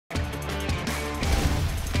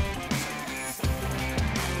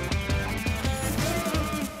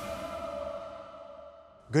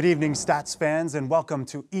Good evening, Stats fans, and welcome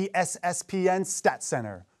to ESSPN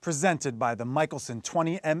StatsCenter, presented by the Michelson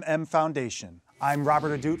 20mm Foundation. I'm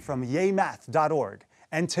Robert Adut from yaymath.org,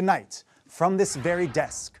 and tonight, from this very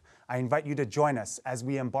desk, I invite you to join us as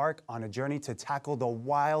we embark on a journey to tackle the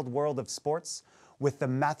wild world of sports with the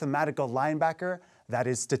mathematical linebacker that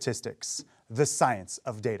is statistics, the science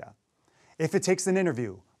of data. If it takes an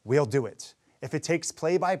interview, we'll do it. If it takes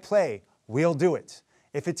play-by-play, we'll do it.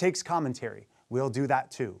 If it takes commentary, we'll do that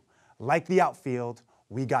too. Like the outfield,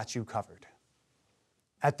 we got you covered.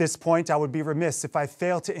 At this point, I would be remiss if I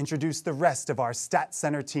failed to introduce the rest of our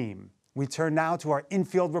StatsCenter team. We turn now to our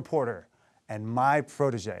infield reporter and my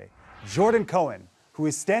protege, Jordan Cohen, who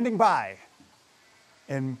is standing by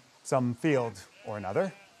in some field or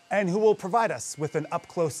another, and who will provide us with an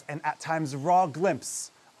up-close and at times raw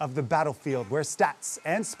glimpse of the battlefield where stats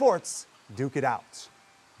and sports duke it out.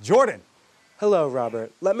 Jordan. Hello,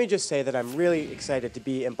 Robert. Let me just say that I'm really excited to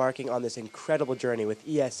be embarking on this incredible journey with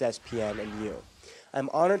ESSPN and you.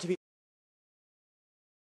 I'm honored to be...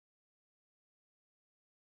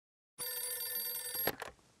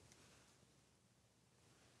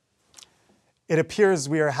 It appears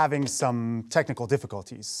we are having some technical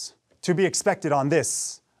difficulties. To be expected on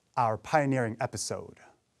this, our pioneering episode.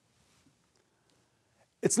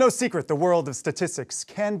 It's no secret the world of statistics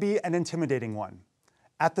can be an intimidating one.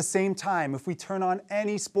 At the same time, if we turn on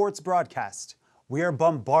any sports broadcast, we are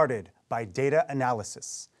bombarded by data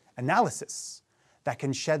analysis. Analysis that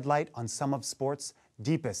can shed light on some of sports'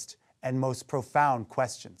 deepest and most profound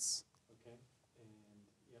questions. Okay, and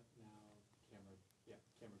yep, now camera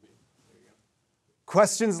B. There you go.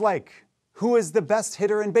 Questions like, who is the best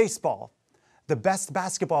hitter in baseball? The best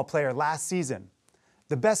basketball player last season?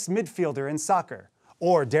 The best midfielder in soccer?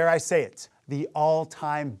 Or, dare I say it, the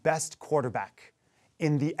all-time best quarterback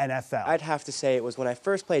in the NFL? I'd have to say it was when I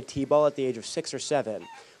first played t-ball at the age of 6 or 7,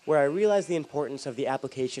 where I realized the importance of the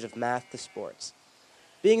application of math to sports.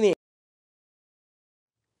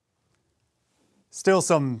 Still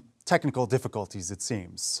some technical difficulties, it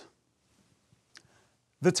seems.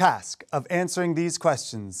 The task of answering these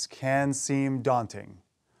questions can seem daunting,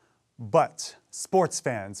 but sports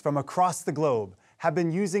fans from across the globe have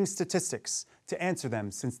been using statistics to answer them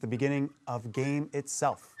since the beginning of game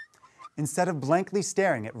itself. Instead of blankly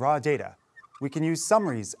staring at raw data, we can use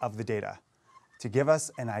summaries of the data to give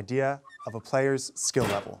us an idea of a player's skill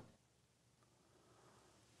level.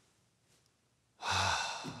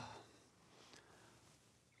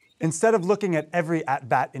 Instead of looking at every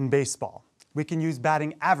at-bat in baseball, we can use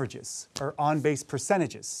batting averages or on-base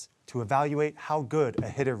percentages to evaluate how good a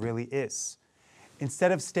hitter really is.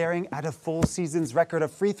 Instead of staring at a full season's record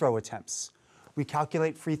of free throw attempts, we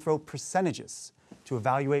calculate free throw percentages to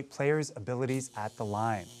evaluate players' abilities at the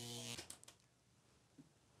line.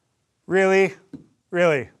 Really?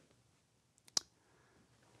 Really?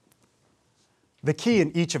 The key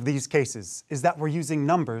in each of these cases is that we're using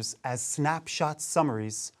numbers as snapshot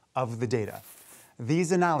summaries of the data.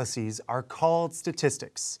 These analyses are called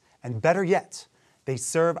statistics, and better yet, they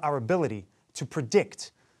serve our ability to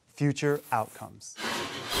predict future outcomes.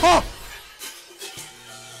 Oh!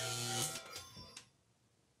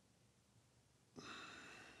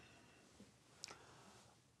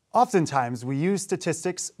 Oftentimes, we use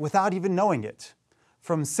statistics without even knowing it.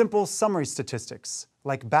 From simple summary statistics,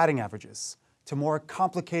 like batting averages, to more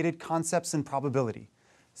complicated concepts in probability,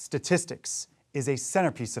 statistics is a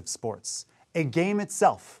centerpiece of sports, a game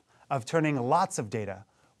itself of turning lots of data,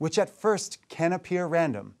 which at first can appear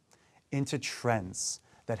random, into trends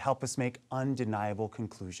that help us make undeniable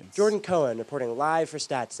conclusions. Jordan Cohen reporting live for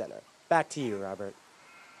StatsCenter. Back to you, Robert.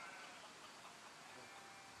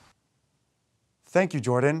 Thank you,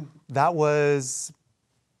 Jordan. That was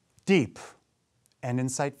deep and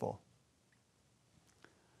insightful.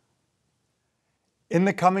 In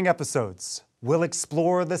the coming episodes, we'll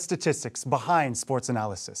explore the statistics behind sports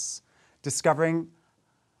analysis, discovering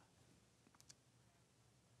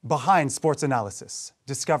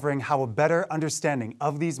how a better understanding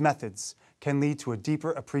of these methods can lead to a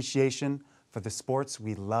deeper appreciation for the sports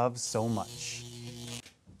we love so much.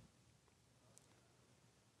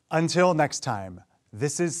 Until next time,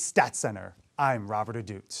 this is StatsCenter. I'm Robert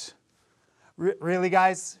Adut. Really,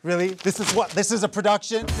 guys? Really? This is a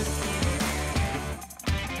production?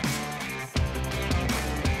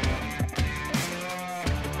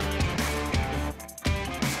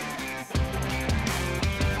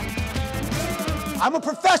 I'm a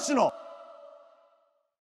professional.